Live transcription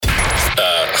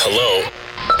Hello?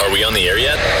 Are we on the air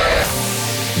yet?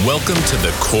 Welcome to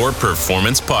the Core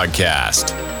Performance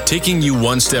Podcast, taking you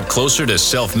one step closer to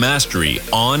self-mastery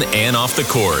on and off the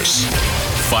course.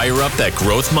 Fire up that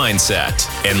growth mindset,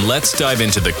 and let's dive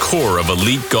into the core of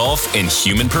elite golf and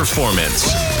human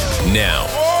performance. Now,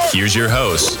 here's your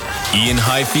hosts, Ian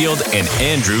Highfield and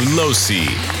Andrew Losey.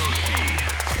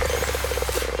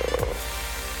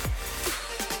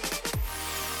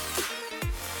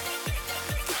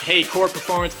 Hey, Core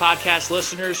Performance Podcast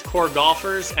listeners, core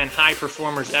golfers, and high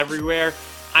performers everywhere.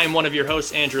 I'm one of your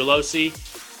hosts, Andrew Losey.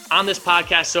 On this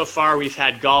podcast so far, we've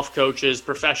had golf coaches,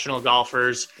 professional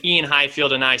golfers, Ian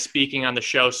Highfield and I speaking on the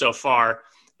show so far.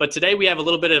 But today we have a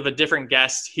little bit of a different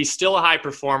guest. He's still a high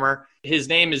performer. His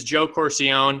name is Joe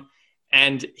Corcione,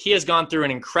 and he has gone through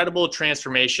an incredible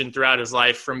transformation throughout his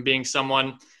life from being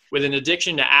someone with an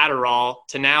addiction to Adderall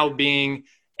to now being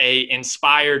a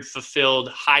inspired, fulfilled,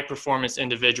 high-performance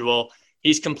individual.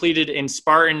 He's completed in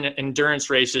Spartan endurance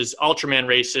races, Ultraman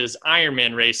races,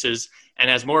 Ironman races, and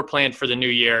has more planned for the new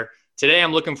year. Today,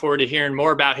 I'm looking forward to hearing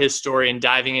more about his story and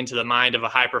diving into the mind of a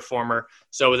high performer.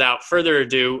 So without further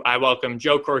ado, I welcome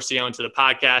Joe Corcione to the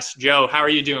podcast. Joe, how are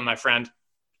you doing, my friend?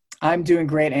 I'm doing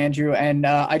great, Andrew. And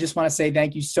I just want to say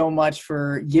thank you so much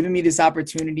for giving me this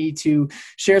opportunity to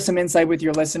share some insight with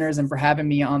your listeners and for having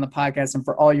me on the podcast and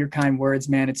for all your kind words,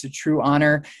 man. It's a true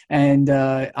honor. And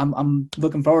I'm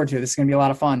looking forward to it. This is going to be a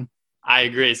lot of fun. I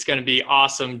agree. It's going to be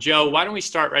awesome. Joe, why don't we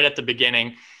start right at the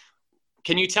beginning?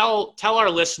 Can you tell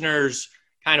our listeners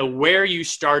kind of where you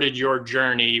started your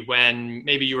journey when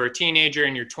maybe you were a teenager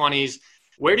in your 20s?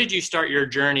 Where did you start your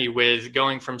journey with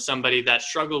going from somebody that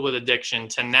struggled with addiction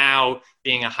to now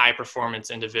being a high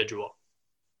performance individual?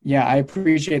 Yeah, I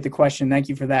appreciate the question. Thank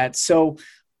you for that. So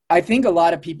I think a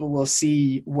lot of people will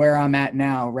see where I'm at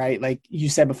now, right? Like you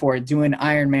said before, doing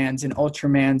Ironmans and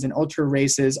Ultramans and ultra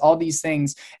races, all these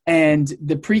things. And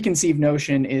the preconceived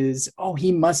notion is, oh,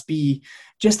 he must be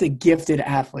just a gifted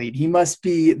athlete. He must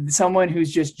be someone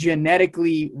who's just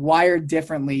genetically wired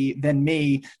differently than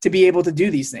me to be able to do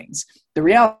these things. The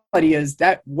reality is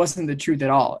that wasn't the truth at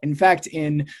all. In fact,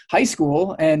 in high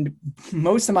school and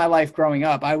most of my life growing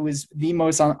up, I was the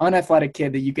most unathletic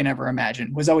kid that you can ever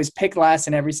imagine. Was always picked last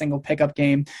in every single pickup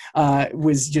game,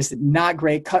 was just not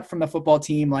great, cut from the football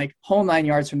team, like whole 9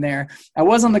 yards from there. I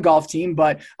was on the golf team,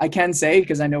 but I can say,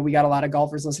 because I know we got a lot of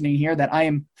golfers listening here, that I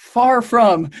am far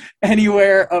from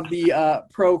anywhere of the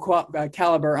pro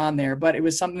caliber on there, but it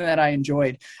was something that I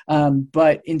enjoyed.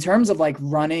 But in terms of like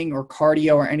running or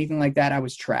cardio or anything like that, I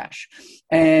was trash.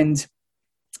 And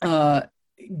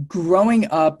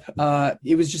growing up,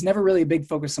 it was just never really a big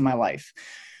focus in my life.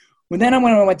 When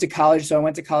I went to college, so I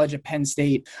went to college at Penn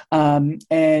State, and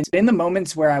in the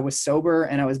moments where I was sober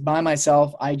and I was by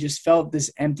myself, I just felt this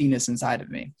emptiness inside of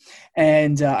me.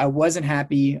 And I wasn't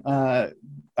happy.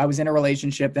 I was in a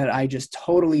relationship that I just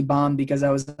totally bombed because I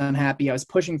was unhappy. I was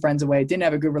pushing friends away, didn't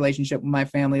have a good relationship with my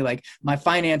family. Like my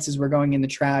finances were going in the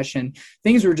trash and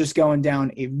things were just going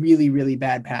down a really, really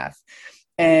bad path.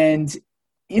 And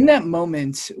in that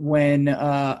moment when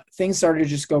things started to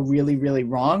just go really, really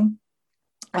wrong,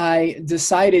 I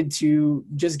decided to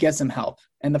just get some help.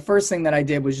 And the first thing that I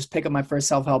did was just pick up my first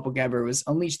self-help book ever. It was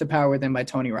Unleash the Power Within by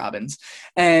Tony Robbins.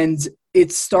 And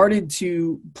it started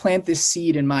to plant this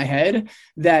seed in my head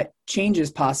that change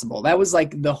is possible. That was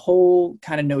like the whole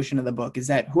kind of notion of the book, is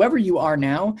that whoever you are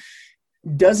now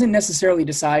doesn't necessarily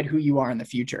decide who you are in the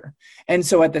future. And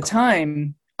so at the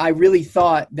time, I really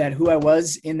thought that who I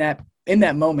was in that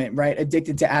moment, right,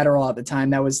 addicted to Adderall at the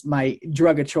time, that was my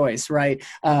drug of choice, right?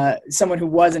 Someone who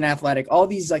wasn't athletic, all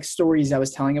these like stories I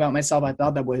was telling about myself, I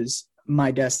thought that was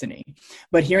my destiny.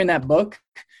 But hearing that book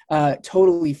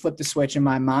totally flipped the switch in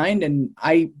my mind. And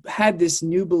I had this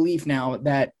new belief now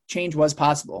that change was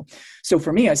possible. So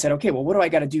for me, I said, okay, well, what do I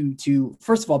got to do to,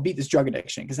 first of all, beat this drug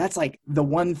addiction? Because that's like the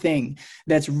one thing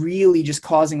that's really just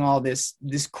causing all this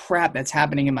crap that's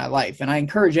happening in my life. And I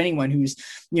encourage anyone who's,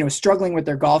 struggling with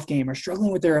their golf game or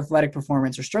struggling with their athletic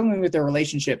performance or struggling with their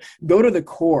relationship, go to the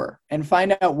core and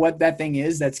find out what that thing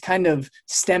is that's kind of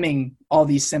stemming all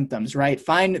these symptoms, right?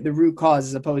 Find the root cause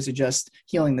as opposed to just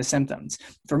healing the symptoms.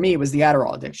 For me, it was the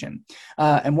Adderall addiction.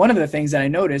 And one of the things that I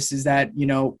noticed is that,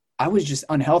 I was just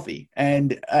unhealthy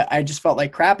and I just felt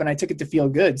like crap and I took it to feel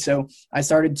good. So I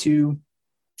started to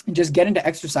just get into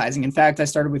exercising. In fact, I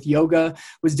started with yoga,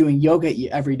 was doing yoga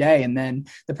every day. And then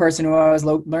the person who I was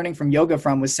learning from yoga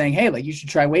from was saying, hey, like you should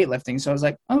try weightlifting. So I was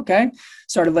like, okay,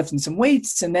 started lifting some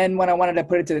weights. And then when I wanted to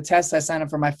put it to the test, I signed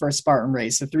up for my first Spartan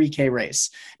race, a 3K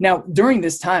race. Now, during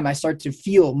this time, I started to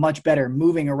feel much better,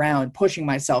 moving around, pushing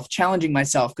myself, challenging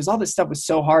myself, because all this stuff was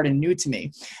so hard and new to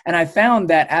me. And I found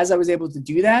that as I was able to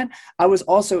do that, I was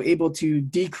also able to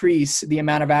decrease the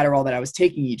amount of Adderall that I was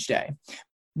taking each day.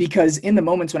 Because in the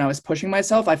moments when I was pushing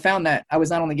myself, I found that I was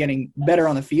not only getting better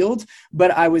on the field,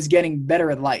 but I was getting better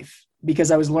at life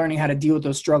because I was learning how to deal with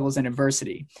those struggles and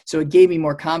adversity. So it gave me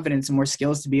more confidence and more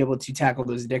skills to be able to tackle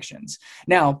those addictions.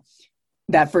 Now,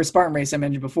 that first Spartan race I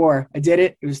mentioned before, I did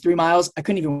it. It was 3 miles. I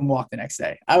couldn't even walk the next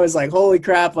day. I was like, holy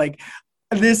crap, like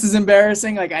this is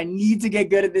embarrassing. Like I need to get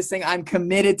good at this thing. I'm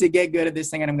committed to get good at this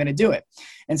thing and I'm going to do it.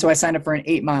 And so I signed up for an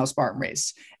 8-mile Spartan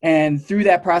race. And through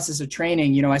that process of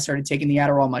training, you know, I started taking the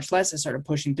Adderall much less. I started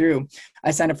pushing through.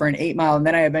 I signed up for an 8-mile and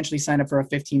then I eventually signed up for a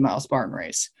 15-mile Spartan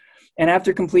race. And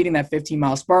after completing that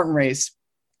 15-mile Spartan race,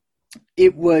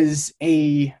 it was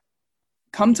a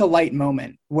come to light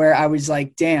moment where I was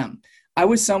like, damn, I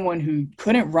was someone who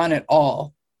couldn't run at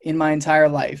all in my entire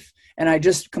life. And I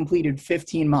just completed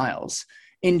 15 miles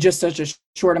in just such a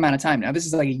short amount of time. Now, this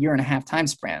is like a 1.5-year time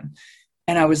span.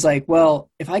 And I was like, well,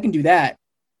 if I can do that,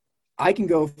 I can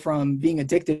go from being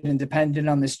addicted and dependent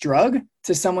on this drug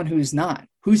to someone who's not.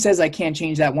 Who says I can't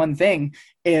change that one thing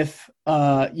if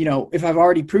I've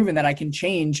already proven that I can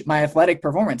change my athletic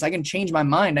performance, I can change my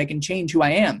mind, I can change who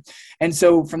I am. And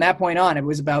so from that point on, it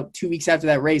was about 2 weeks after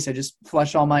that race, I just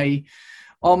flushed all my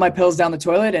pills down the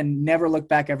toilet and never looked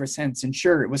back ever since. And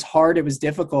sure, it was hard, it was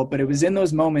difficult, but it was in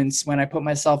those moments when I put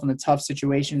myself in the tough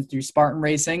situations through Spartan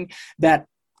racing that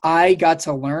I got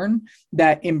to learn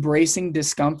that embracing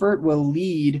discomfort will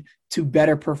lead to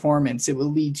better performance. It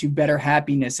will lead to better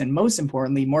happiness and most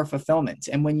importantly, more fulfillment.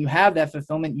 And when you have that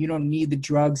fulfillment, you don't need the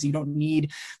drugs, you don't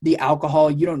need the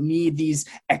alcohol, you don't need these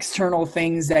external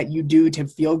things that you do to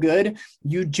feel good.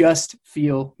 You just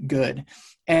feel good.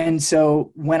 And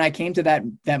so when I came to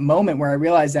that moment where I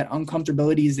realized that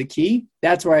uncomfortability is the key,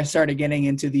 that's where I started getting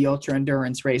into the ultra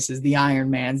endurance races, the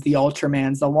Ironmans, the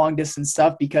Ultramans, the long distance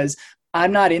stuff, because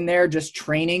I'm not in there just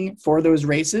training for those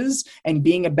races and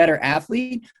being a better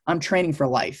athlete. I'm training for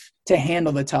life to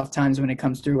handle the tough times when it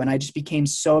comes through. And I just became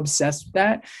so obsessed with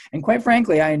that. And quite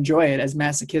frankly, I enjoy it, as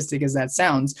masochistic as that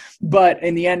sounds. But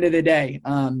in the end of the day,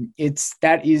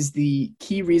 that is the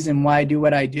key reason why I do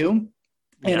what I do.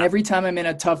 And every time I'm in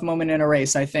a tough moment in a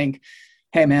race, I think,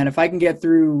 hey man, if I can get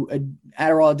through an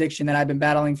Adderall addiction that I've been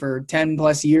battling for 10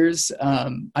 plus years,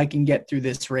 I can get through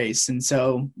this race. And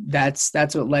so that's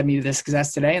what led me to this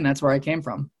success today. And that's where I came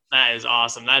from. That is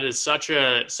awesome. That is such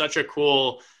a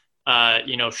cool,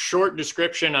 short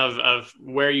description of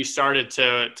where you started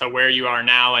to where you are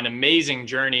now, an amazing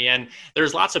journey. And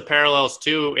there's lots of parallels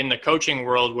too in the coaching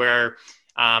world where,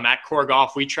 at Core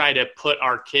Golf, we try to put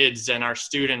our kids and our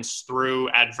students through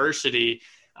adversity.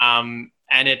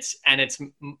 And it's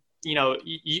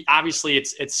obviously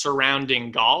it's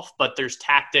surrounding golf, but there's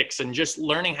tactics and just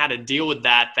learning how to deal with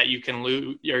that you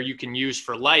can use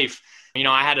for life. You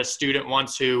know, I had a student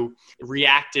once who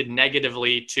reacted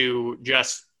negatively to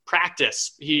just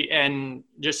practice. He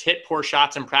just hit poor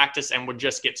shots in practice and would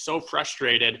just get so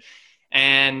frustrated.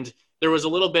 And there was a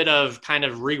little bit of kind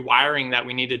of rewiring that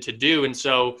we needed to do. And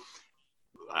so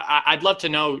I'd love to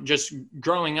know, just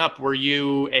growing up, were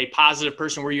you a positive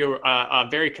person? Were you a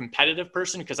very competitive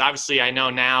person? Because obviously I know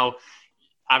now,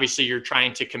 obviously you're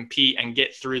trying to compete and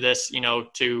get through this,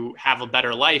 to have a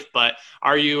better life, but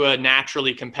are you a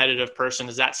naturally competitive person?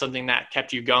 Is that something that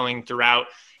kept you going throughout,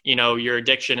 your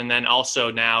addiction and then also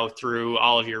now through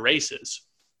all of your races?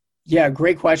 Yeah,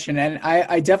 great question. And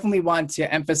I definitely want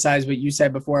to emphasize what you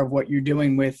said before of what you're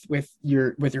doing with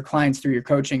your clients through your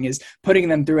coaching is putting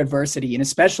them through adversity and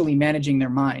especially managing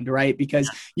their mind, right? Because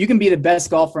you can be the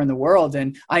best golfer in the world.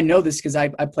 And I know this because I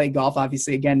play golf,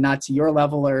 obviously, again, not to your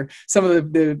level or some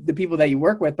of the people that you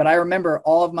work with, but I remember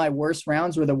all of my worst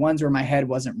rounds were the ones where my head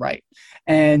wasn't right.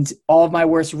 And all of my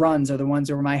worst runs are the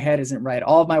ones where my head isn't right.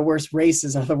 All of my worst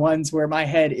races are the ones where my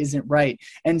head isn't right.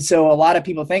 And so a lot of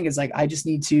people think it's like, I just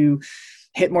need to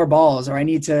hit more balls, or I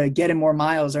need to get in more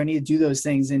miles, or I need to do those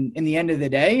things. And in the end of the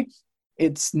day,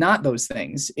 it's not those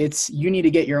things. It's you need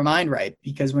to get your mind right,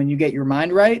 because when you get your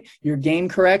mind right, your game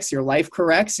corrects, your life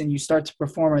corrects, and you start to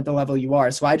perform at the level you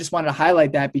are. So I just wanted to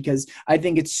highlight that because I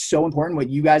think it's so important what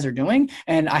you guys are doing.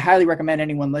 And I highly recommend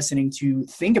anyone listening to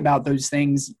think about those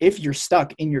things if you're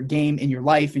stuck in your game, in your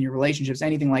life, in your relationships,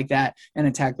 anything like that, and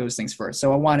attack those things first.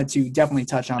 So I wanted to definitely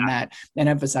touch on that and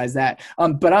emphasize that.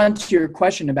 But on to your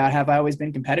question about have I always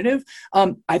been competitive?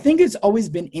 I think it's always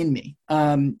been in me,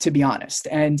 to be honest.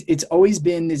 And it's always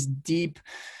been this deep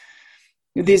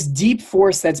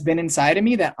force that's been inside of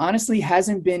me that honestly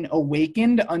hasn't been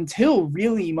awakened until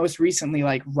really most recently,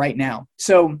 like right now.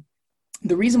 So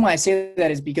the reason why I say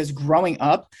that is because growing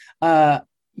up,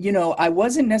 I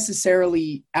wasn't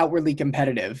necessarily outwardly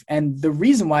competitive. And the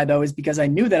reason why, though, is because I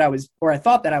knew that I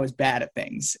thought that I was bad at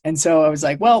things. And so I was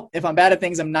like, well, if I'm bad at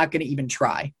things, I'm not going to even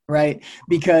try, right?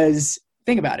 Because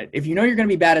think about it. If you know you're going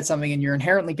to be bad at something and you're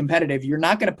inherently competitive, you're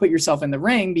not going to put yourself in the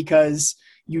ring because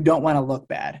you don't want to look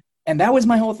bad. And that was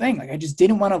my whole thing. Like, I just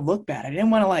didn't want to look bad. I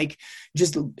didn't want to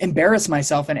just embarrass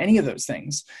myself in any of those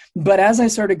things. But as I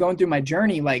started going through my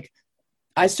journey,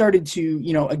 I started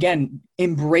to, again,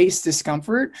 embrace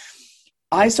discomfort.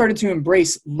 I started to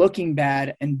embrace looking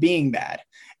bad and being bad.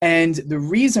 And the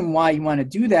reason why you want to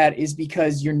do that is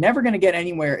because you're never going to get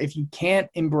anywhere if you can't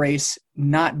embrace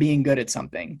not being good at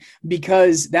something,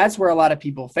 because that's where a lot of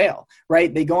people fail,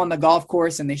 right? They go on the golf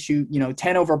course and they shoot,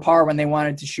 10 over par when they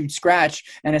wanted to shoot scratch.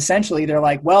 And essentially they're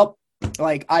like, well,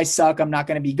 I suck, I'm not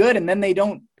going to be good. And then they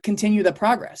don't continue the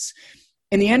progress.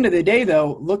 In the end of the day,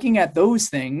 though, looking at those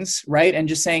things, right, and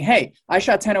just saying, hey, I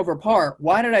shot 10 over par.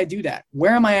 Why did I do that?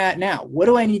 Where am I at now? What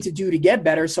do I need to do to get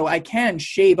better so I can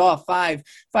shave off five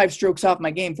strokes off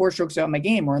my game, 4 strokes off my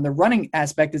game? Or in the running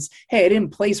aspect, it's, hey, I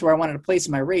didn't place where I wanted to place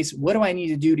in my race. What do I need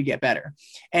to do to get better?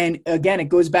 And again, it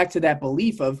goes back to that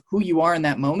belief of who you are in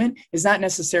that moment is not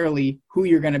necessarily who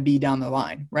you're going to be down the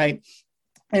line, right?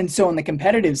 And so on the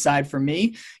competitive side for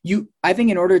me, I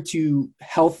think in order to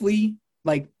healthily,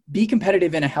 be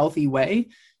competitive in a healthy way,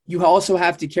 you also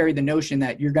have to carry the notion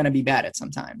that you're going to be bad at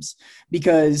sometimes.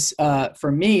 Because for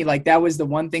me, that was the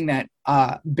one thing that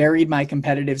buried my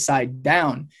competitive side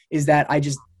down, is that I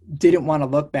just didn't want to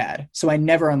look bad. So I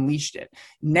never unleashed it.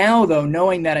 Now, though,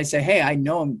 knowing that I say, hey, I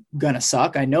know I'm going to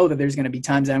suck. I know that there's going to be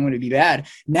times that I'm going to be bad.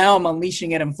 Now I'm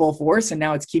unleashing it in full force, and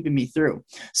now it's keeping me through.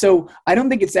 So I don't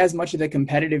think it's as much of the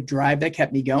competitive drive that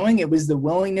kept me going. It was the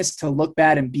willingness to look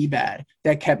bad and be bad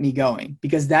that kept me going,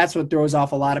 because that's what throws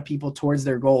off a lot of people towards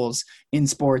their goals in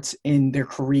sports, in their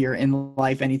career, in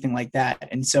life, anything like that.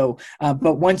 And so,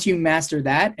 but once you master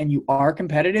that and you are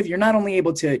competitive, you're not only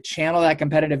able to channel that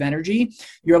competitive energy,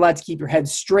 you're allowed to keep your head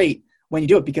straight when you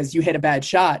do it, because you hit a bad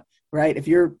shot, right? If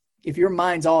your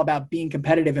mind's all about being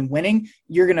competitive and winning,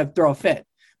 you're going to throw a fit.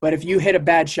 But if you hit a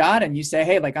bad shot and you say,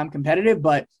 hey, I'm competitive,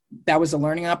 but that was a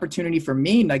learning opportunity for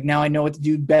me, now I know what to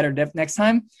do better next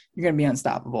time, you're going to be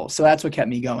unstoppable. So that's what kept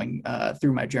me going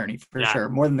through my journey for sure,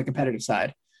 more than the competitive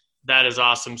side. That is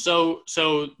awesome. So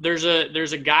there's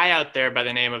a guy out there by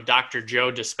the name of Dr.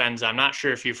 Joe Dispenza. I'm not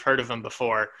sure if you've heard of him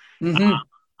before. Mm-hmm.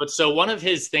 But so one of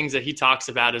his things that he talks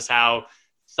about is how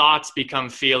thoughts become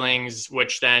feelings,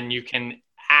 which then you can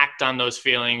act on those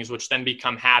feelings, which then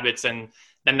become habits. And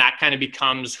then that kind of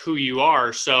becomes who you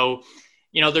are. So,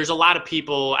 there's a lot of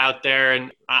people out there,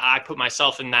 and I put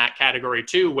myself in that category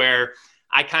too, where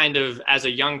I kind of, as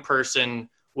a young person,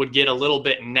 would get a little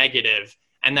bit negative.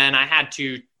 And then I had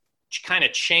to kind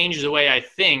of change the way I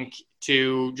think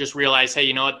to just realize, hey,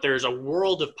 you know what, there's a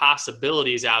world of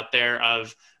possibilities out there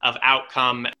of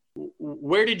outcome.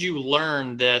 Where did you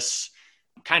learn this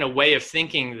kind of way of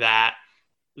thinking that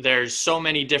there's so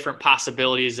many different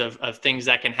possibilities of things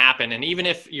that can happen? And even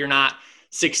if you're not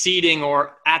succeeding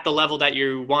or at the level that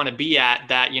you want to be at,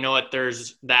 that,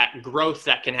 there's that growth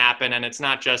that can happen. And it's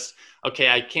not just, okay,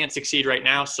 I can't succeed right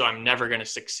now, so I'm never going to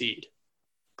succeed.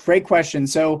 Great question.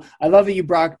 So I love that you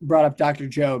brought up Dr.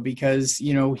 Joe, because,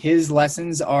 his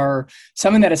lessons are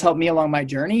something that has helped me along my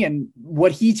journey. And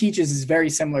what he teaches is very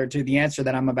similar to the answer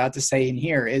that I'm about to say in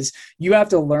here, is you have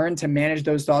to learn to manage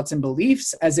those thoughts and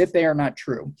beliefs as if they are not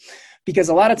true. Because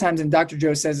a lot of times, and Dr.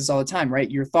 Joe says this all the time, right?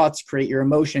 Your thoughts create your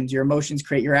emotions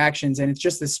create your actions. And it's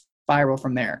just this spiral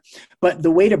from there. But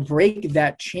the way to break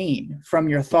that chain from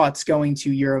your thoughts going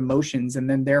to your emotions and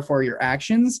then therefore your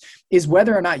actions is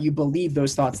whether or not you believe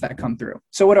those thoughts that come through.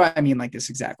 So what do I mean like this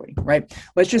exactly, right?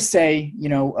 Let's just say,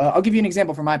 I'll give you an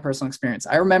example from my personal experience.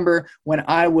 I remember when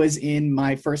I was in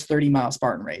my first 30-mile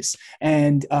Spartan race,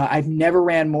 and I've never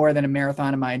ran more than a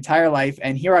marathon in my entire life.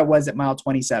 And here I was at mile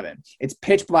 27. It's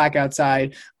pitch black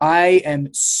outside. I am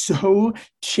so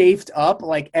chafed up.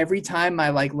 Every time my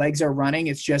legs are running,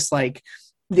 it's just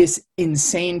this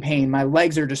insane pain. My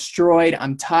legs are destroyed.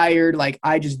 I'm tired. Like,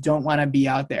 I just don't want to be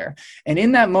out there. And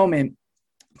in that moment,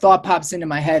 thought pops into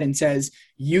my head and says,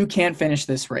 you can't finish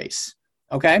this race.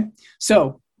 Okay.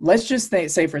 So let's just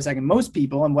say for a second, most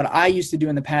people, and what I used to do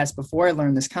in the past before I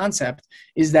learned this concept,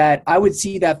 is that I would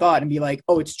see that thought and be like,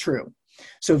 oh, it's true.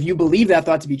 So if you believe that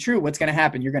thought to be true, what's going to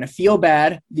happen? You're going to feel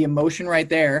bad, the emotion right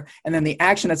there. And then the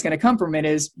action that's going to come from it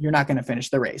is you're not going to finish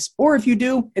the race. Or if you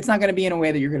do, it's not going to be in a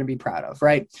way that you're going to be proud of,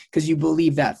 right? Because you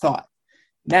believe that thought.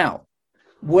 Now,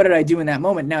 what did I do in that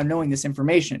moment? Now, knowing this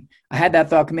information, I had that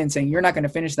thought come in saying, you're not going to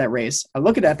finish that race. I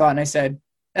look at that thought and I said,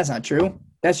 that's not true.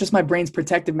 That's just my brain's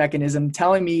protective mechanism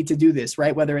telling me to do this,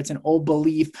 right? Whether it's an old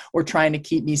belief or trying to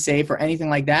keep me safe or anything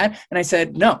like that. And I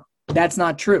said, no, that's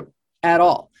not true at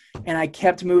all. And I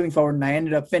kept moving forward and I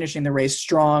ended up finishing the race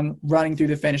strong, running through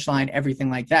the finish line, everything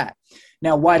like that.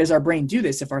 Now, why does our brain do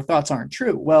this if our thoughts aren't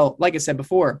true? Well, like I said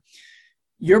before,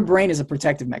 your brain is a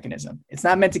protective mechanism. It's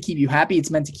not meant to keep you happy. It's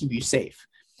meant to keep you safe.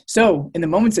 So in the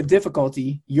moments of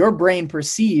difficulty, your brain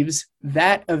perceives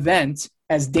that event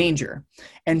as danger.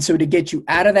 And so to get you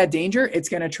out of that danger, it's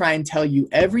going to try and tell you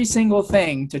every single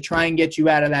thing to try and get you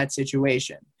out of that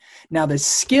situation. Now, the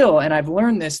skill, and I've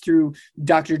learned this through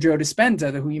Dr. Joe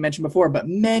Dispenza, who you mentioned before, but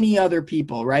many other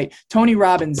people, right? Tony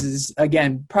Robbins is,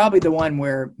 again, probably the one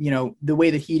where, you know, the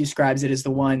way that he describes it is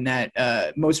the one that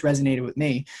most resonated with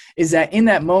me, is that in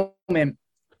that moment,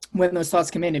 when those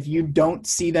thoughts come in, if you don't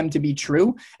see them to be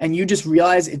true and you just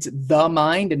realize it's the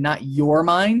mind and not your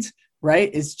mind, right?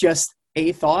 It's just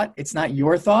a thought. It's not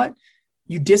your thought.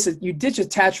 You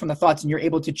detach from the thoughts and you're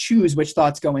able to choose which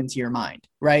thoughts go into your mind,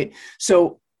 right?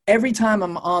 So every time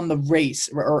I'm on the race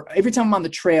or every time I'm on the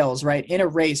trails, right, in a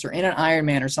race or in an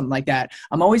Ironman or something like that,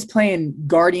 I'm always playing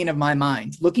guardian of my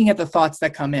mind, looking at the thoughts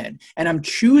that come in. And I'm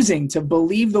choosing to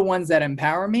believe the ones that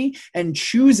empower me and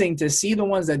choosing to see the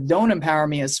ones that don't empower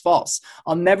me as false.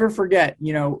 I'll never forget,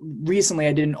 you know, recently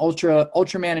I did an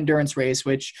Ultraman endurance race,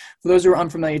 which for those who are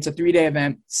unfamiliar, it's a 3-day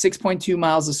event, 6.2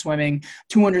 miles of swimming,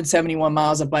 271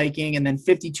 miles of biking, and then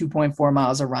 52.4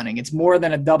 miles of running. It's more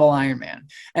than a double Ironman.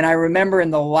 And I remember in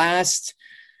the last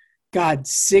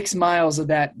 6 miles of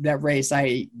that race,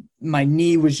 my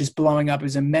knee was just blowing up. It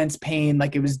was immense pain.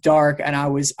 Like, it was dark and I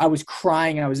was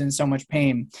crying. I was in so much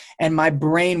pain and my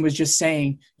brain was just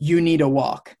saying, you need to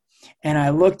walk. And I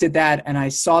looked at that and I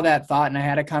saw that thought and I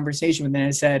had a conversation with it and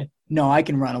I said, no, I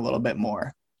can run a little bit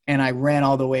more. And I ran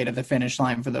all the way to the finish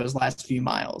line for those last few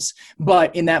miles.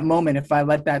 But in that moment, if I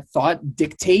let that thought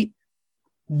dictate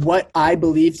what I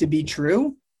believe to be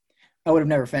true, I would have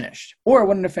never finished, or I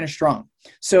wouldn't have finished strong.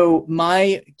 So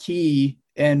my key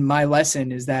and my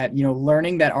lesson is that, you know,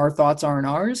 learning that our thoughts aren't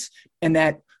ours and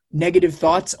that negative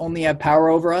thoughts only have power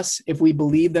over us if we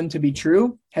believe them to be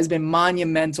true has been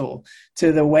monumental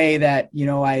to the way that, you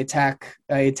know, I attack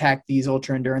these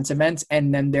ultra endurance events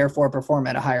and then therefore perform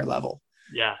at a higher level.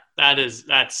 Yeah,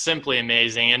 that's simply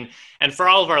amazing. And for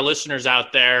all of our listeners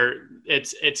out there,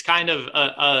 it's kind of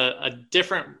a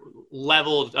different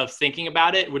level of thinking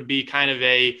about it. Would be kind of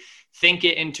a think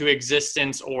it into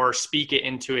existence or speak it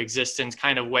into existence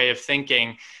kind of way of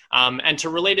thinking. And to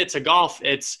relate it to golf,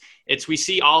 it's we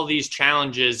see all these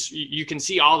challenges. You can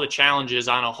see all the challenges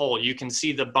on a hole. You can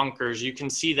see the bunkers, you can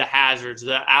see the hazards,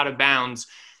 the out of bounds,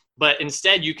 but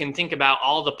instead you can think about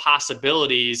all the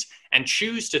possibilities and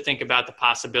choose to think about the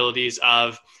possibilities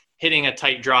of hitting a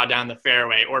tight draw down the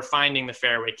fairway or finding the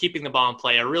fairway, keeping the ball in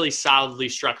play, a really solidly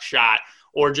struck shot,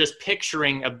 or just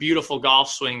picturing a beautiful golf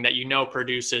swing that, you know,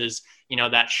 produces, you know,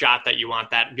 that shot that you want,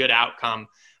 that good outcome.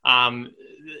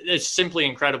 It's simply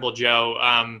incredible,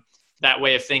 Joe, that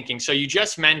way of thinking. So you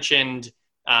just mentioned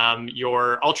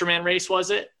your Ultraman race,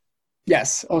 was it?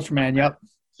 Yes, Ultraman, yep.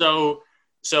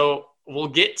 So we'll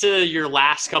get to your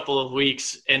last couple of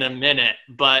weeks in a minute,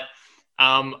 but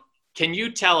can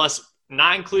you tell us,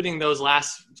 not including those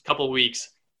last couple of weeks,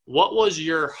 what was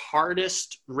your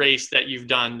hardest race that you've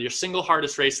done, your single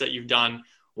hardest race that you've done?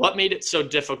 What made it so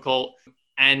difficult?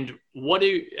 And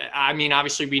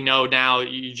obviously we know now,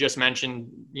 you just mentioned,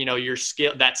 you know, your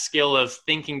skill, that skill of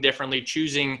thinking differently,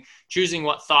 choosing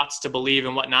what thoughts to believe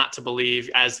and what not to believe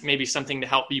as maybe something to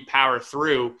help you power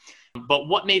through. But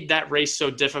what made that race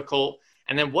so difficult?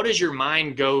 And then what does your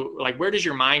mind go, like, where does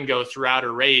your mind go throughout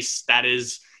a race that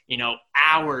is, you know,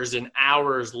 hours and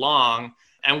hours long?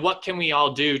 And what can we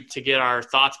all do to get our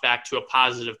thoughts back to a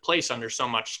positive place under so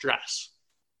much stress?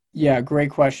 Yeah,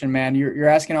 great question, man. You're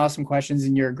asking awesome questions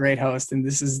and you're a great host. And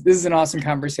this is an awesome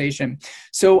conversation.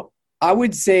 So I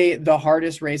would say the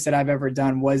hardest race that I've ever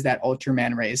done was that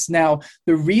Ultraman race. Now,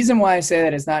 the reason why I say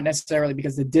that is not necessarily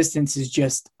because the distance is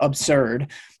just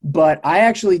absurd, but I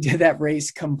actually did that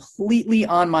race completely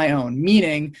on my own,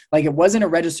 meaning like it wasn't a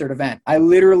registered event. I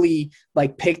literally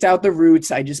like picked out the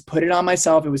routes. I just put it on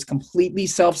myself. It was completely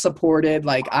self-supported.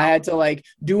 Like I had to like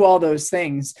do all those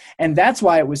things. And that's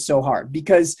why it was so hard,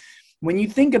 because when you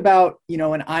think about, you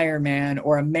know, an Ironman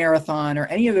or a marathon or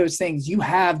any of those things, you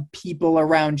have people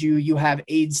around you, you have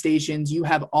aid stations, you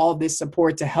have all this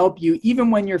support to help you, even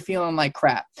when you're feeling like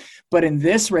crap. But in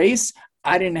this race,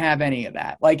 I didn't have any of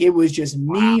that. Like it was just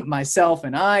me, myself,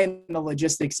 and I, and the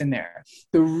logistics in there.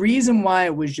 The reason why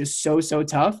it was just so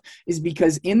tough is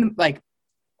because in like,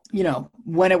 you know,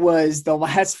 when it was the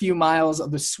last few miles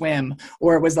of the swim,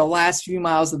 or it was the last few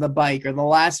miles of the bike, or the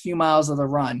last few miles of the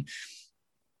run,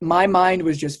 my mind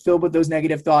was just filled with those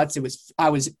negative thoughts. I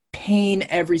was pain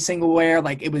every single where,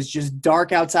 like it was just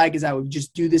dark outside because I would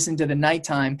just do this into the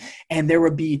nighttime, and there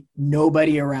would be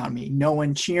nobody around me, no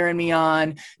one cheering me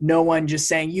on, no one just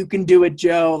saying, you can do it,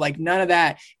 Joe, like none of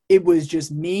that. It was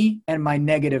just me and my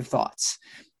negative thoughts.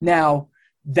 Now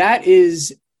that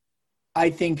is,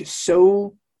 I think,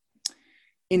 so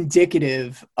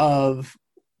indicative of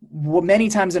many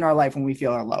times in our life when we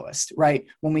feel our lowest, right?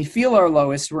 When we feel our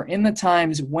lowest, we're in the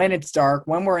times when it's dark,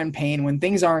 when we're in pain, when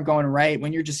things aren't going right,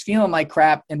 when you're just feeling like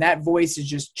crap, and that voice is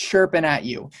just chirping at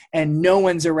you and no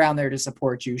one's around there to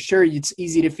support you. Sure, it's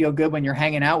easy to feel good when you're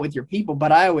hanging out with your people,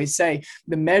 but I always say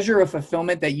the measure of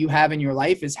fulfillment that you have in your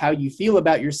life is how you feel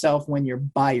about yourself when you're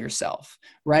by yourself,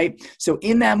 right? So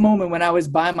in that moment when I was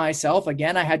by myself,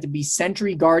 again, I had to be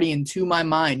sentry guardian to my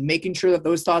mind, making sure that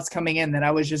those thoughts coming in, that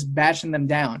I was just bashing them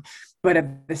down. But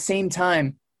at the same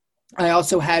time, I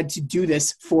also had to do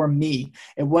this for me.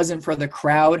 It wasn't for the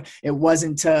crowd. It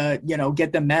wasn't to, you know,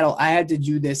 get the medal. I had to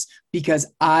do this because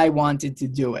I wanted to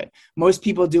do it. Most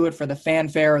people do it for the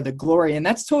fanfare or the glory, and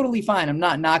that's totally fine. I'm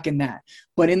not knocking that.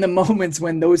 But in the moments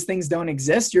when those things don't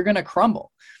exist, you're going to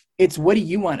crumble. It's what do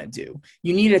you want to do?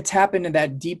 You need to tap into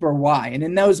that deeper why. And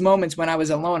in those moments when I was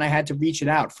alone, I had to reach it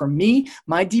out. For me,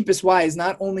 my deepest why is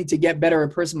not only to get better a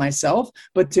person myself,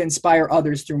 but to inspire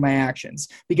others through my actions.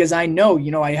 Because I know, you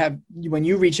know, when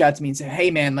you reach out to me and say, hey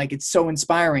man, like it's so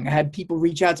inspiring. I had people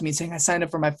reach out to me saying, I signed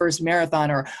up for my first marathon,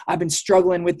 or I've been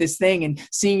struggling with this thing, and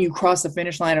seeing you cross the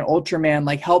finish line at Ultraman,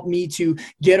 like helped me to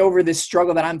get over this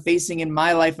struggle that I'm facing in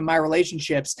my life and my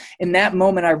relationships. In that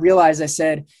moment, I realized, I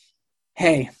said,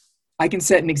 hey, I can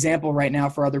set an example right now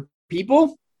for other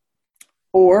people,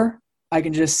 or I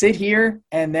can just sit here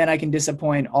and then I can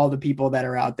disappoint all the people that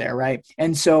are out there, right?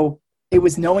 And so it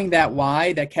was knowing that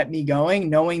why that kept me going,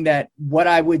 knowing that what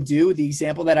I would do, the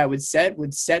example that I would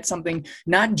set something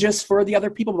not just for the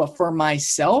other people, but for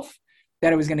myself,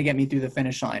 that it was going to get me through the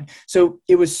finish line. So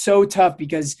it was so tough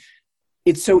because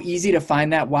it's so easy to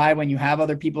find that why when you have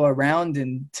other people around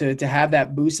and to have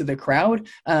that boost of the crowd.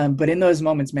 But in those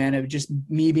moments, man, it was just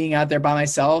me being out there by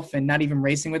myself and not even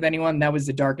racing with anyone. That was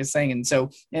the darkest thing. And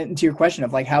so, and to your question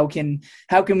of like, how can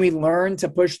we learn to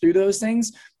push through those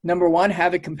things? Number one,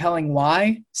 have a compelling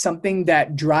why, something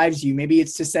that drives you. Maybe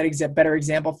it's to set a better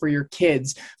example for your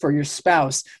kids, for your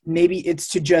spouse. Maybe it's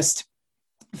to just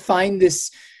find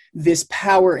this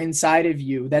power inside of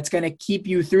you that's going to keep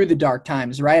you through the dark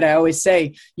times, right? I always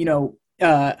say, you know,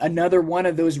 another one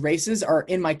of those races are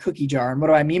in my cookie jar. And what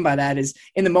do I mean by that is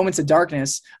in the moments of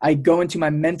darkness, I go into my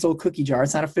mental cookie jar.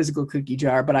 It's not a physical cookie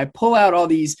jar, but I pull out all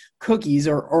these cookies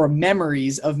or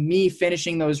memories of me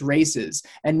finishing those races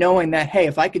and knowing that, hey,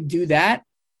 if I could do that,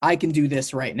 I can do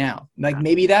this right now. Like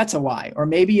maybe that's a why, or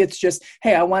maybe it's just,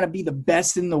 hey, I want to be the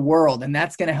best in the world. And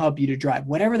that's going to help you to drive.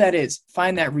 Whatever that is,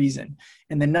 find that reason.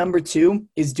 And the number two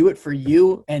is do it for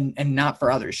you and not for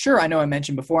others. Sure, I know I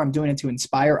mentioned before, I'm doing it to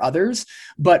inspire others,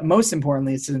 but most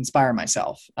importantly, it's to inspire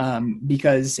myself.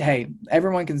 Because, hey,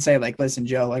 everyone can say like, listen,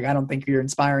 Joe, like, I don't think you're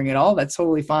inspiring at all. That's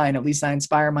totally fine. At least I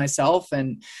inspire myself.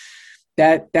 And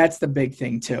that's the big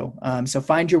thing too. So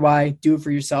find your why, do it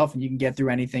for yourself, and you can get through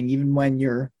anything, even when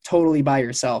you're totally by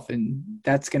yourself. And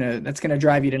that's going to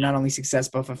drive you to not only success,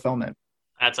 but fulfillment.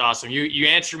 That's awesome. You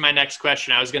answered my next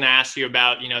question. I was going to ask you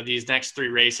about, you know, these next three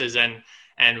races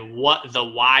and what the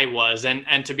why was.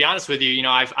 And to be honest with you, you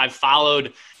know, I've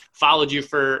followed you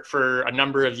for a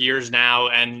number of years now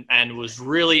and was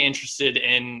really interested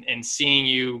in seeing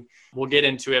you, we'll get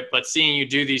into it, but seeing you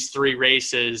do these three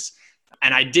races.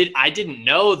 And I didn't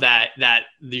know that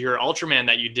your Ultraman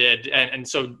that you did. And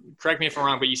so correct me if I'm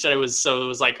wrong, but you said it was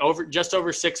like just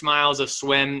over 6 miles of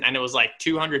swim, and it was like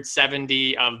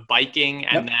 270 of biking.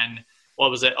 And then what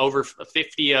was it? Over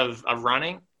 50 of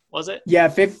running, was it? Yeah.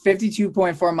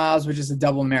 52.4 miles, which is a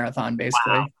double marathon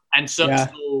basically. Wow. And so, Yeah.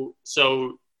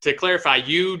 so to clarify,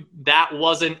 that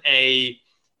wasn't a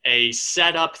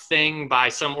set up thing by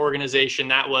some organization.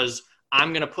 That was,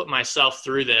 I'm going to put myself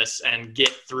through this and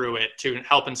get through it to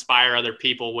help inspire other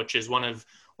people, which is one of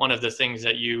the things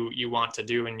that you want to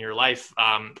do in your life.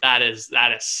 That is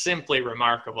simply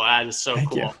remarkable. That is so Thank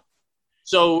cool.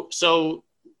 you. So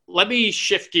let me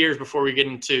shift gears before we get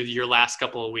into your last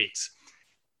couple of weeks.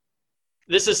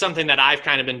 This is something that I've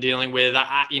kind of been dealing with.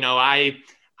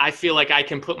 I feel like I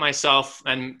can put myself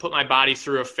and put my body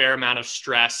through a fair amount of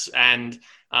stress. And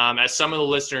as some of the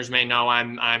listeners may know,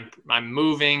 I'm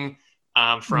moving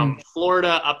from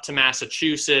Florida up to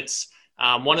Massachusetts.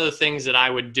 One of the things that I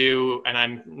would do, and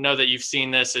I know that you've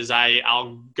seen this, is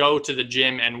I'll go to the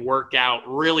gym and work out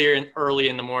really early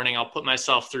in the morning. I'll put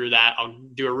myself through that. I'll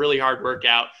do a really hard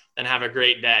workout, then have a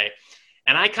great day.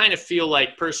 And I kind of feel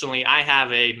like personally, I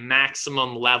have a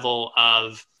maximum level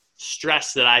of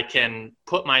stress that I can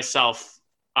put myself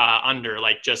under,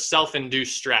 like just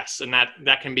self-induced stress. And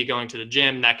that can be going to the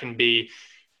gym. That can be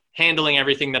handling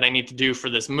everything that I need to do for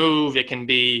this move. It can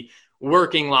be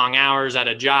working long hours at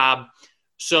a job.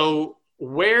 So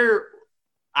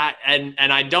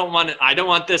I don't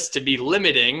want this to be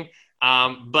limiting,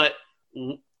 but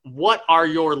what are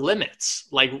your limits?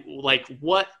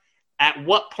 At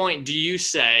what point do you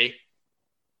say,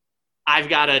 I've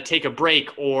got to take a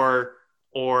break, or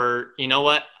you know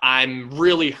what, I'm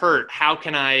really hurt. How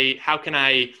can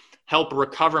I help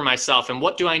recover myself? And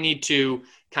what do I need to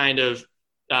kind of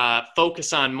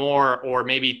focus on more, or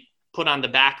maybe put on the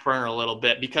back burner a little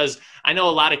bit? Because I know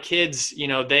a lot of kids,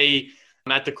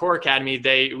 at the Core Academy,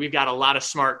 we've got a lot of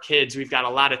smart kids. We've got a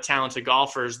lot of talented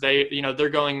golfers. They're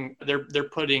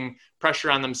putting pressure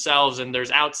on themselves, and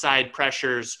there's outside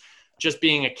pressures just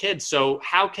being a kid. So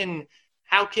how can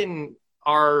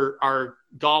our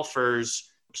golfers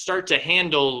start to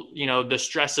handle, the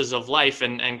stresses of life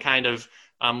and kind of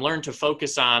learn to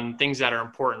focus on things that are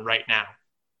important right now?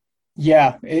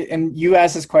 Yeah. And you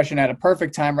asked this question at a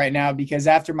perfect time right now, because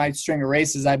after my string of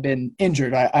races, I've been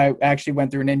injured. I actually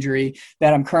went through an injury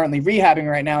that I'm currently rehabbing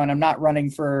right now, and I'm not running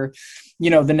for,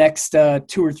 the next 2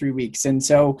 or 3 weeks. And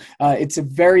so it's a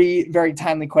very, very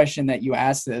timely question that you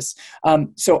asked this.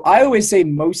 So I always say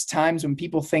most times when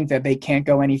people think that they can't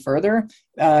go any further,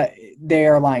 they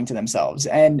are lying to themselves.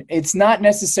 And it's not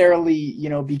necessarily,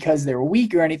 because they're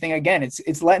weak or anything. Again,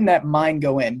 it's letting that mind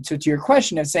go in. So to your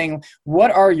question of saying,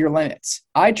 what are your limits?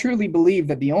 I truly believe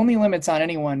that the only limits on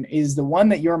anyone is the one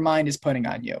that your mind is putting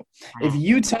on you. If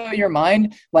you tell your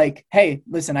mind, like, hey,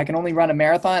 listen, I can only run a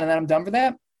marathon and then I'm done for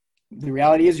that, the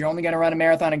reality is you're only going to run a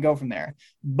marathon and go from there.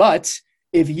 But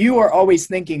if you are always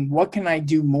thinking, what can I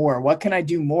do more? What can I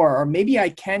do more? Or maybe I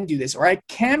can do this, or I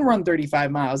can run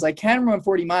 35 miles. I can run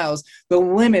 40 miles. The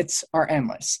limits are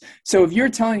endless. So if you're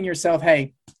telling yourself,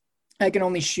 hey, I can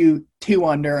only shoot 2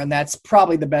 under, and that's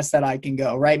probably the best that I can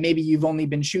go, right? Maybe you've only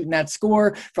been shooting that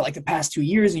score for like the past 2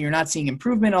 years and you're not seeing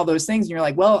improvement, all those things. And you're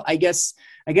like, well, I guess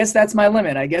that's my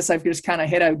limit. I guess I've just kind of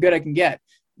hit how good I can get.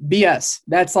 BS.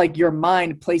 That's like your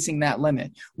mind placing that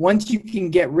limit. Once you can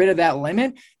get rid of that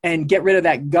limit and get rid of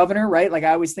that governor, right? Like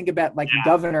I always think about like a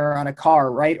governor on a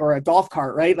car, right? Or a golf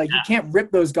cart, right? Like you can't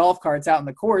rip those golf carts out in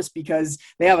the course because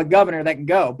they have a governor that can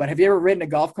go. But have you ever ridden a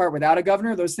golf cart without a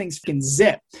governor? Those things can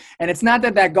zip. And it's not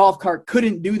that golf cart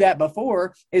couldn't do that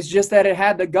before. It's just that it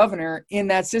had the governor in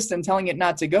that system telling it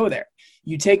not to go there.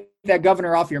 You take that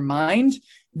governor off your mind,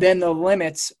 then the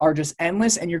limits are just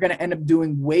endless, and you're going to end up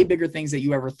doing way bigger things that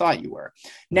you ever thought you were.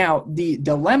 Now, the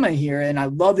dilemma here, and I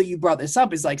love that you brought this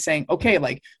up, is like saying, okay,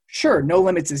 like, sure, no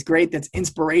limits is great. That's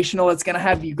inspirational. It's going to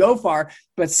have you go far.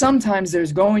 But sometimes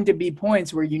there's going to be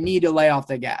points where you need to lay off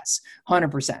the gas,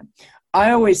 100%.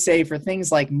 I always say for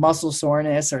things like muscle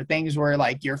soreness or things where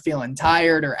like you're feeling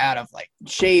tired or out of like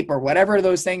shape or whatever,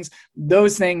 those things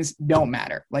don't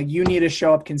matter. Like you need to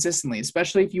show up consistently,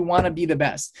 especially if you want to be the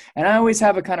best. And I always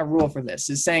have a kind of rule for this,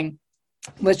 is saying,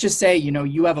 let's just say,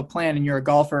 you have a plan and you're a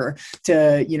golfer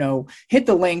to, hit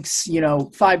the links,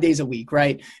 5 days a week,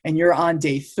 right? And you're on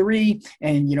day 3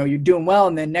 and, you're doing well.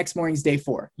 And then next morning's day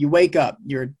 4. You wake up,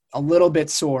 you're a little bit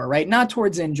sore, right? Not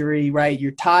towards injury, right?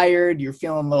 You're tired, you're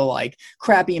feeling a little like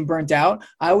crappy and burnt out.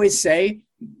 I always say,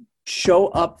 show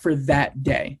up for that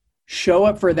day. Show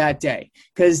up for that day,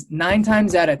 because 9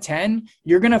 times out of 10,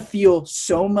 you're going to feel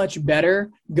so much better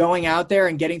going out there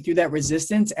and getting through that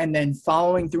resistance and then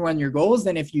following through on your goals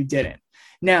than if you didn't.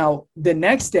 Now, the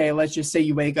next day, let's just say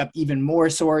you wake up even more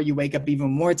sore, you wake up even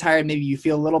more tired, maybe you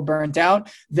feel a little burnt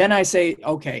out. Then I say,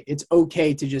 okay, it's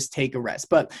okay to just take a rest.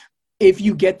 But if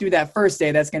you get through that first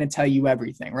day, that's going to tell you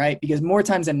everything, right? Because more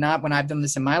times than not, when I've done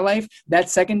this in my life, that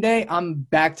second day, I'm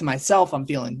back to myself. I'm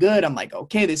feeling good. I'm like,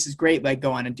 okay, this is great. Like,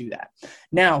 go on and do that.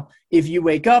 Now, if you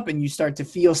wake up and you start to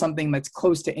feel something that's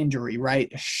close to injury,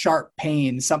 right? Sharp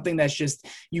pain, something that's just,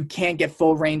 you can't get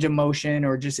full range of motion,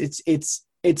 or just it's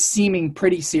seeming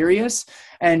pretty serious.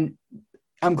 And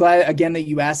I'm glad, again, that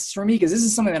you asked this for me, because this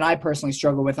is something that I personally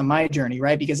struggle with on my journey,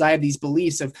 right? Because I have these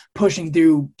beliefs of pushing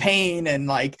through pain and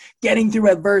like getting through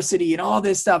adversity and all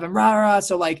this stuff and rah, rah.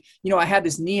 So like, I had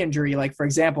this knee injury, like, for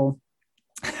example,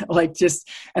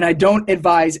 and I don't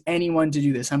advise anyone to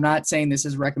do this. I'm not saying this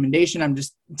is a recommendation. I'm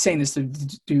just saying this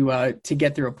to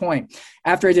get through a point.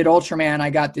 After I did Ultraman,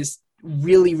 I got this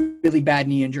really, really bad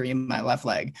knee injury in my left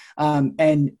leg.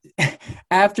 And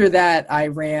after that, I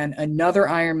ran another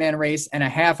Ironman race and a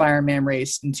half Ironman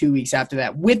race in 2 weeks after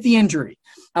that with the injury.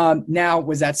 Now,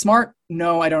 was that smart?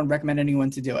 No, I don't recommend anyone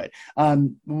to do it.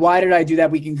 Why did I do that?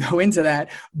 We can go into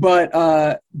that. But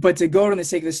to go to the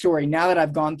sake of the story, now that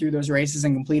I've gone through those races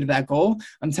and completed that goal,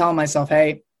 I'm telling myself,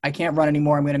 hey, I can't run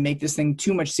anymore. I'm going to make this thing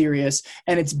too much serious.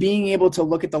 And it's being able to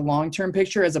look at the long-term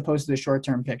picture as opposed to the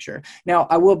short-term picture. Now,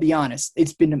 I will be honest,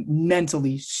 it's been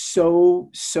mentally so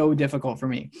difficult for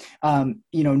me.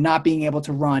 Not being able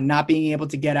to run, not being able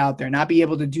to get out there, not being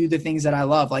able to do the things that I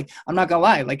love. Like, I'm not gonna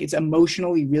lie, like, it's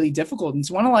emotionally really difficult. And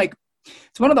it's one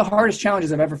of the hardest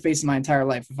challenges I've ever faced in my entire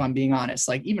life, if I'm being honest,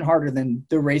 like even harder than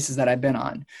the races that I've been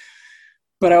on.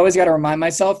 But I always got to remind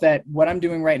myself that what I'm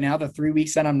doing right now, the 3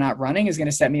 weeks that I'm not running, is going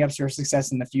to set me up for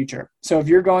success in the future. So if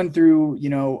you're going through,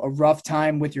 a rough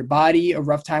time with your body, a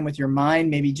rough time with your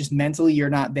mind, maybe just mentally you're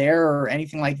not there or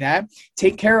anything like that,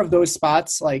 take care of those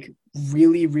spots like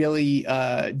really, really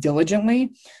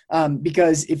diligently.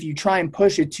 Because if you try and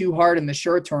push it too hard in the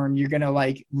short term, you're going to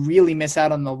like really miss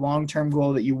out on the long-term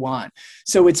goal that you want.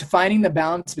 So it's finding the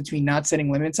balance between not setting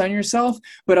limits on yourself,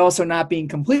 but also not being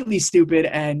completely stupid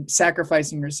and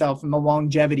sacrificing yourself from the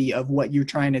longevity of what you're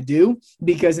trying to do.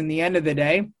 Because in the end of the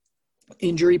day,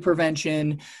 injury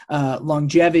prevention,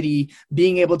 longevity,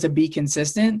 being able to be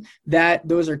consistent,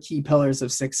 those are key pillars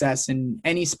of success in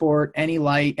any sport, any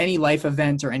life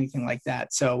event or anything like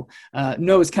that. So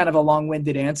no, it's kind of a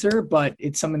long-winded answer, but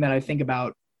it's something that I think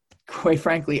about, quite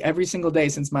frankly, every single day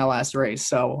since my last race.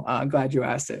 So I'm glad you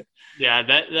asked it. Yeah,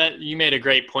 that you made a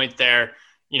great point there.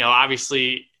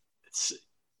 Obviously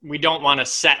we don't want to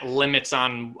set limits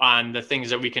on the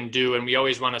things that we can do. And we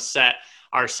always want to set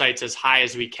our sights as high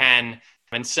as we can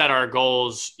and set our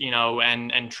goals,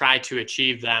 and try to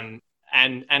achieve them.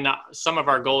 And some of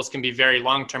our goals can be very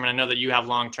long-term. And I know that you have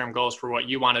long-term goals for what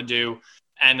you want to do.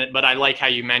 But I like how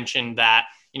you mentioned that,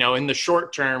 in the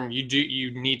short term,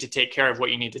 you need to take care of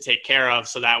what you need to take care of.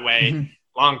 So that way,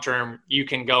 long-term, you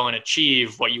can go and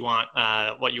achieve what you want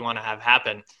to have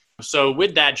happen. So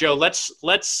with that, Joe, let's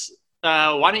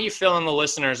why don't you fill in the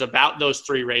listeners about those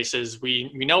 3 races?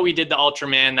 We know we did the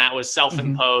Ultraman, that was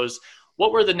self-imposed.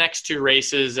 What were the next 2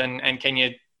 races? And can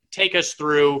you take us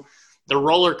through the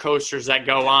roller coasters that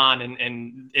go on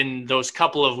in those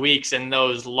couple of weeks and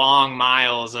those long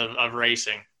miles of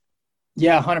racing?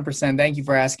 Yeah, 100%. Thank you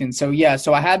for asking. So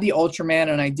I had the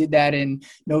Ultraman and I did that in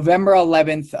November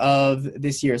 11th of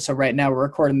this year. So right now we're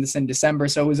recording this in December.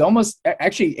 So it was almost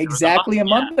actually exactly a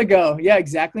month ago. Yeah,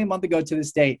 exactly a month ago to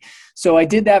this date. So I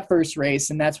did that first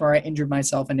race and that's where I injured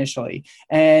myself initially.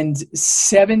 And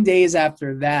 7 days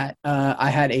after that, I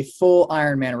had a full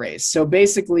Ironman race. So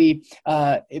basically,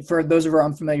 for those of you who are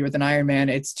unfamiliar with an Ironman,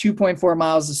 it's 2.4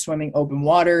 miles of swimming open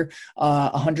water,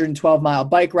 112-mile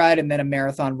bike ride, and then a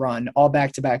marathon run, all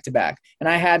back to back to back. And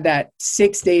I had that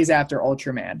 6 days after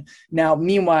Ultraman. Now,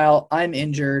 meanwhile, I'm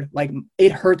injured. Like,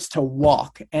 it hurts to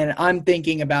walk. And I'm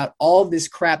thinking about all this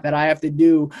crap that I have to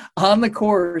do on the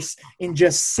course in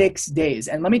just 6 days.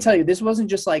 And let me tell you, this wasn't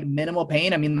just like minimal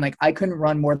pain. I mean, like, I couldn't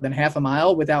run more than half a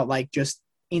mile without like just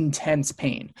intense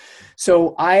pain.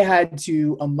 So I had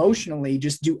to emotionally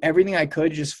just do everything I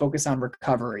could, just focus on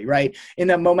recovery, right? In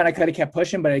that moment, I could have kept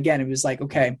pushing, but again, it was like,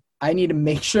 okay, I need to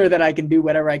make sure that I can do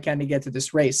whatever I can to get to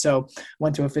this race. So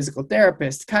went to a physical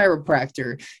therapist,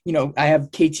 chiropractor, I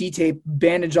have KT tape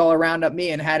bandaged all around up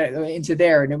me and had it into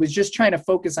there. And it was just trying to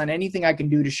focus on anything I can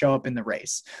do to show up in the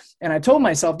race. And I told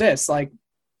myself this, like,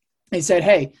 I said,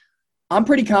 hey, I'm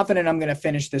pretty confident I'm going to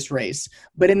finish this race.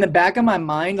 But in the back of my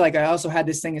mind, like, I also had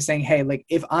this thing of saying, hey, like,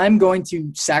 if I'm going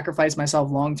to sacrifice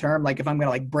myself long-term, like if I'm going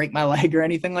to like break my leg or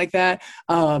anything like that,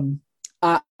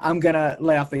 I'm going to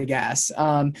lay off the gas.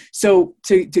 So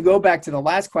to go back to the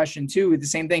last question too, with the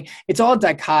same thing, it's all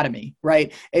dichotomy,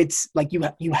 right? It's like you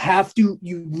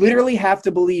literally have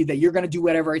to believe that you're going to do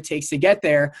whatever it takes to get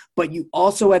there. But you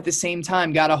also at the same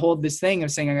time got to hold this thing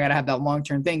of saying, I got to have that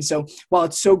long-term thing. So while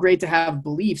it's so great to have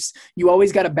beliefs, you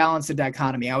always got to balance the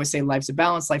dichotomy. I always say life's a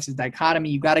balance, life's a dichotomy.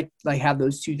 You got to like have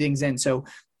those two things in. So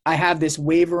I have this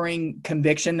wavering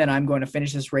conviction that I'm going to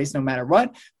finish this race no matter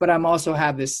what, but I'm also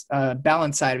have this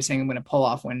balance side of saying I'm going to pull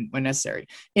off when necessary.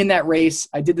 In that race,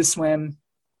 I did the swim.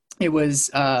 It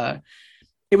was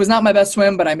not my best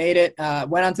swim, but I made it.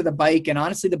 Went onto the bike, and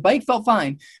honestly, the bike felt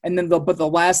fine. And then but the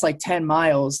last like 10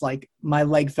 miles, like my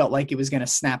leg felt like it was going to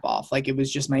snap off. Like it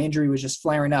was just, my injury was just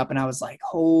flaring up, and I was like,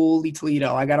 holy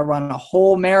Toledo, I got to run a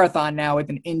whole marathon now with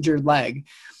an injured leg.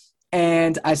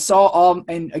 And I saw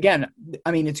and again,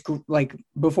 I mean, it's like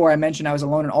before I mentioned I was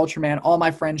alone in Ultraman, all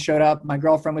my friends showed up. My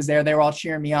girlfriend was there. They were all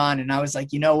cheering me on. And I was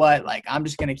like, you know what? Like, I'm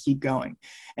just going to keep going.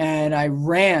 And I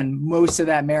ran most of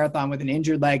that marathon with an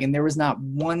injured leg. And there was not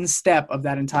one step of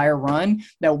that entire run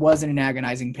that wasn't in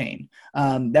agonizing pain.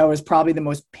 That was probably the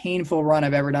most painful run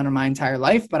I've ever done in my entire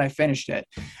life, but I finished it.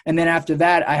 And then after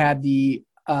that, I had an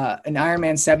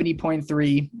Ironman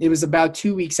 70.3. It was about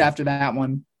 2 weeks after that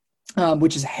one.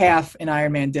 Which is half an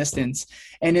Ironman distance.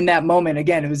 And in that moment,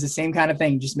 again, it was the same kind of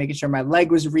thing, just making sure my leg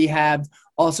was rehabbed,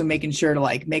 also making sure to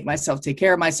like make myself take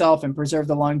care of myself and preserve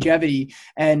the longevity.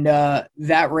 And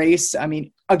that race, I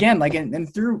mean, again, like,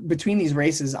 and through between these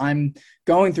races, I'm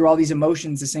going through all these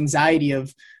emotions, this anxiety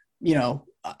of, you know,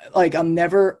 like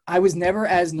I was never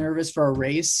as nervous for a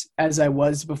race as I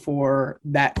was before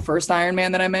that first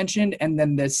Ironman that I mentioned. And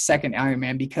then the second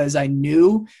Ironman, because I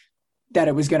knew that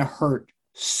it was going to hurt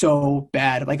so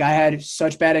bad. Like I had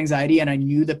such bad anxiety and I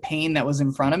knew the pain that was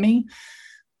in front of me,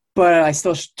 but I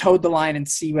still towed the line and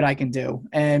see what I can do.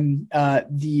 And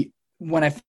when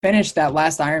I finished that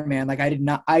last Ironman, like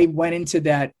I went into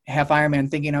that half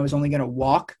Ironman thinking I was only going to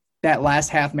walk that last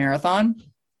half marathon,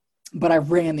 but I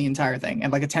ran the entire thing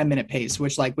at like a 10-minute pace,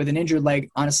 which like with an injured leg,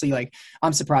 honestly, like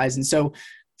I'm surprised. And so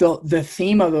the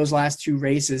theme of those last two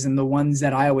races and the ones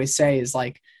that I always say is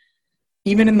like,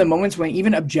 even in the moments when,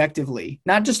 even objectively,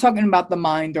 not just talking about the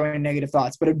mind throwing negative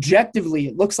thoughts, but objectively,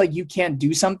 it looks like you can't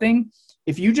do something.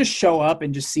 If you just show up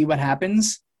and just see what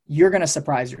happens, you're going to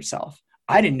surprise yourself.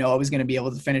 I didn't know I was going to be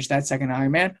able to finish that second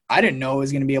Ironman. I didn't know I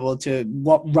was going to be able to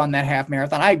run that half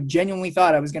marathon. I genuinely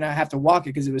thought I was going to have to walk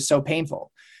it because it was so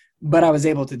painful, but I was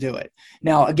able to do it.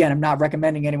 Now, again, I'm not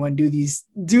recommending anyone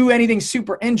do anything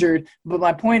super injured, but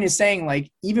my point is saying like,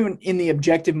 even in the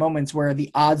objective moments where the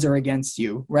odds are against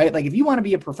you, right? Like if you want to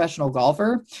be a professional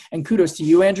golfer, and kudos to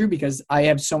you, Andrew, because I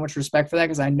have so much respect for that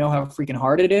because I know how freaking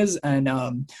hard it is. And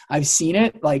I've seen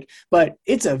it but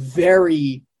it's a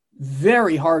very,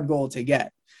 very hard goal to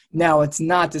get. Now, it's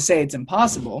not to say it's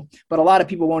impossible, but a lot of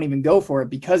people won't even go for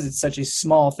it because it's such a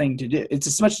small thing to do.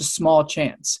 It's such a small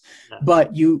chance,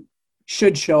 but you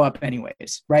should show up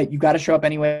anyways, right? You got to show up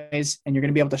anyways, and you're going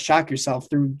to be able to shock yourself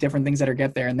through different things that are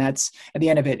get there. And that's at the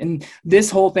end of it. And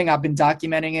this whole thing, I've been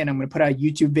documenting it. I'm going to put out a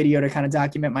YouTube video to kind of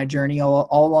document my journey all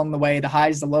along the way, the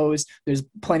highs, the lows. There's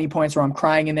plenty of points where I'm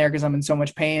crying in there because I'm in so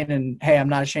much pain, and hey, I'm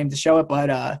not ashamed to show it,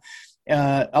 but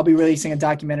I'll be releasing a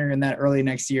documentary on that early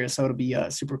next year. So it'll be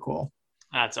super cool.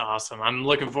 That's awesome. I'm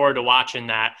looking forward to watching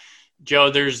that.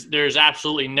 Joe, there's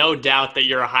absolutely no doubt that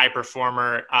you're a high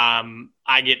performer.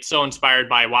 I get so inspired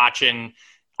by watching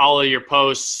all of your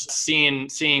posts,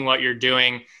 seeing what you're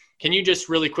doing. Can you just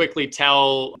really quickly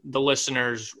tell the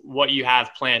listeners what you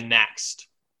have planned next?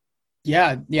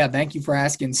 Yeah. Thank you for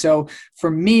asking. So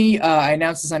for me, I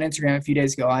announced this on Instagram a few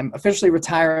days ago. I'm officially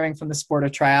retiring from the sport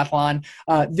of triathlon.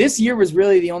 This year was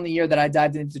really the only year that I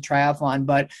dived into triathlon.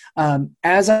 But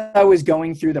as I was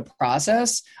going through the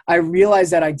process, I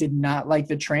realized that I did not like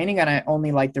the training and I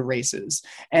only liked the races.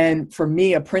 And for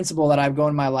me, a principle that I've gone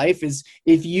in my life is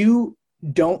if you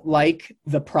don't like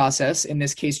the process, in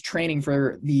this case, training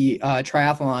for the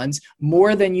triathlons,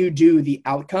 more than you do the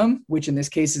outcome, which in this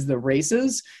case is the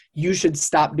races, you should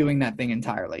stop doing that thing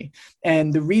entirely.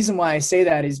 And the reason why I say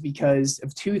that is because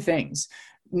of two things.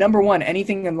 Number one,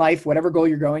 anything in life, whatever goal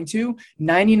you're going to,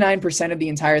 99% of the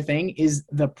entire thing is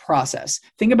the process.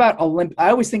 Think about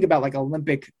I always think about like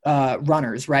Olympic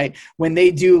runners, right? When they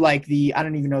do like I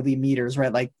don't even know the meters,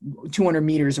 right? Like 200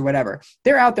 meters or whatever.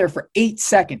 They're out there for 8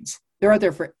 seconds. They're out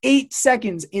there for 8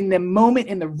 seconds in the moment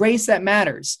in the race that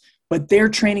matters. but they're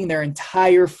training their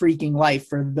entire freaking life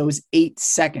for those 8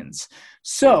 seconds.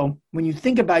 So when you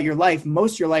think about your life,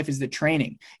 most of your life is the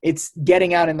training. It's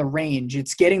getting out in the range.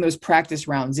 It's getting those practice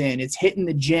rounds in. It's hitting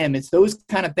the gym. It's those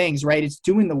kind of things, right? It's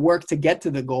doing the work to get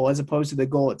to the goal as opposed to the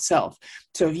goal itself.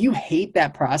 So if you hate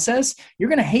that process, you're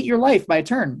going to hate your life by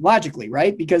turn, logically,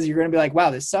 right? Because you're going to be like,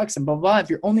 wow, this sucks and blah, blah, blah. If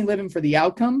you're only living for the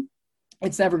outcome,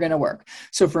 it's never going to work.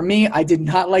 So for me, I did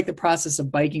not like the process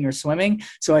of biking or swimming.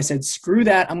 So I said, screw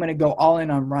that. I'm going to go all in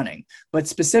on running. But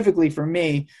specifically for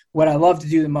me, what I love to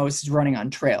do the most is running on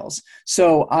trails.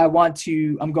 So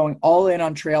I'm going all in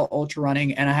on trail ultra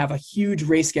running, and I have a huge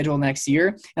race schedule next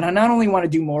year. And I not only want to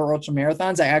do more ultra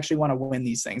marathons, I actually want to win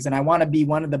these things. And I want to be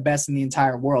one of the best in the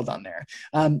entire world on there.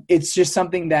 It's just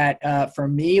something that for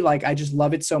me, like, I just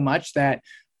love it so much that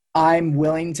I'm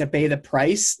willing to pay the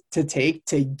price to take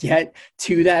to get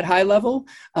to that high level.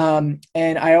 And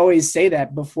I always say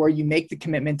that before you make the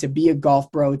commitment to be a golf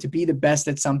bro, to be the best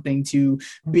at something, to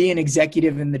be an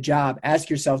executive in the job, ask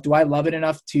yourself, do I love it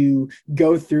enough to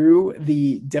go through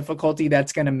the difficulty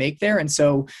that's going to make there? And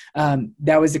so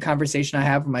that was the conversation I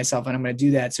have with myself, and I'm going to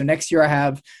do that. So next year I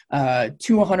have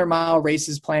 2 100-mile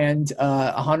races planned,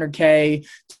 100K,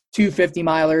 2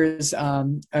 50-milers.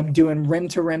 I'm doing rim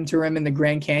to rim to rim in the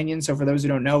Grand Canyon. So for those who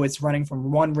don't know, it's running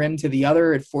from one rim to the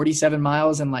other at 47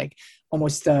 miles and like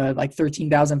almost like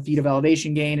 13,000 feet of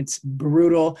elevation gain. It's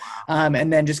brutal.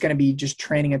 And then just going to be just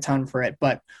training a ton for it.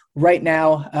 But right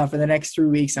now, for the next 3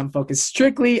 weeks, I'm focused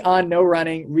strictly on no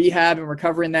running, rehab, and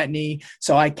recovering that knee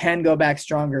so I can go back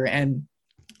stronger. And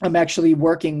I'm actually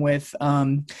working with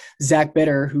Zach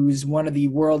Bitter, who's one of the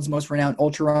world's most renowned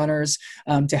ultra runners,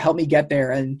 to help me get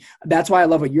there. And that's why I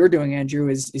love what you're doing, Andrew,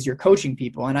 is you're coaching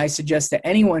people. And I suggest to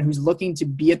anyone who's looking to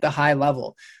be at the high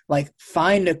level, like,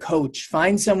 find a coach,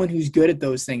 find someone who's good at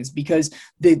those things, because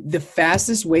the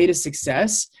fastest way to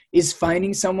success is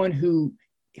finding someone who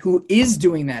is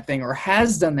doing that thing or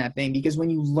has done that thing. Because when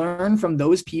you learn from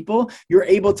those people, you're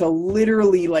able to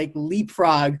literally like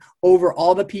leapfrog over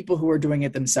all the people who are doing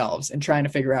it themselves and trying to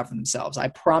figure out for themselves. I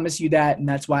promise you that. And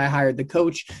that's why I hired the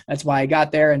coach. That's why I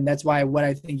got there. And that's why what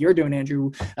I think you're doing,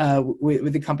 Andrew,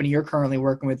 with the company you're currently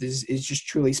working with is just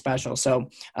truly special. So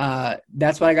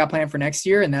that's what I got planned for next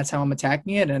year. And that's how I'm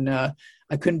attacking it. And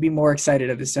I couldn't be more excited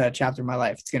of this chapter of my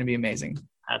life. It's going to be amazing.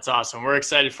 That's awesome. We're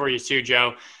excited for you too,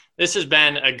 Joe. This has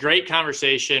been a great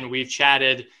conversation. We've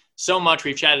chatted so much.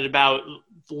 We've chatted about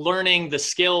learning the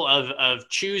skill of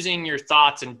choosing your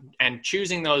thoughts and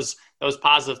choosing those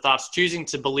positive thoughts, choosing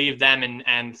to believe them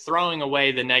and throwing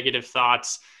away the negative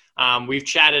thoughts. We've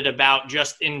chatted about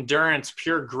just endurance,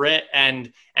 pure grit,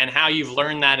 and how you've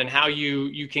learned that and how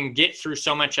you can get through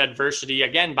so much adversity,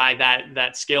 again, by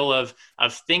that skill of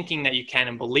thinking that you can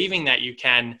and believing that you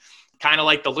can, kind of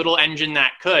like the little engine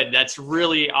that could. That's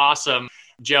really awesome.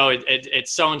 Joe,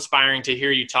 it's so inspiring to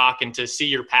hear you talk and to see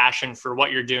your passion for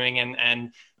what you're doing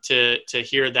and to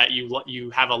hear that you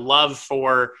have a love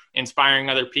for inspiring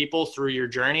other people through your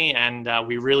journey. And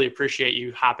we really appreciate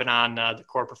you hopping on the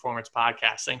Core Performance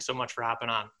Podcast. Thanks so much for hopping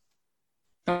on.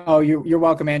 Oh, you're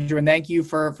welcome, Andrew. And thank you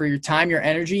for your time, your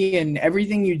energy, and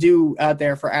everything you do out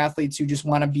there for athletes who just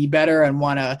want to be better and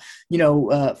want to,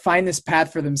 find this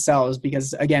path for themselves.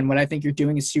 Because again, what I think you're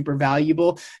doing is super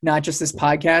valuable, not just this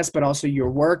podcast, but also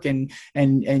your work and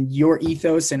your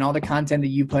ethos and all the content that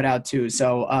you put out too.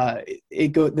 So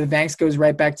the thanks goes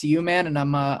right back to you, man. And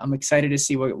I'm excited to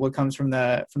see what comes from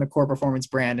the Core Performance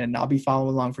brand, and I'll be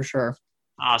following along for sure.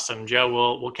 Awesome,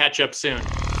 Joe. We'll catch up soon.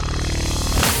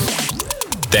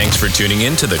 Thanks for tuning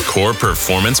in to the Core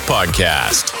Performance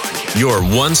Podcast, your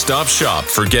one-stop shop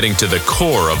for getting to the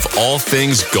core of all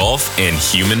things golf and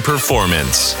human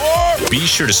performance. Be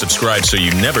sure to subscribe so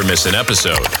you never miss an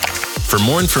episode. For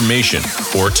more information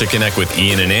or to connect with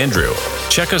Ian and Andrew,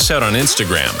 check us out on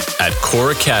Instagram at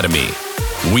Core Academy.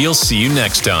 We'll see you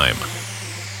next time.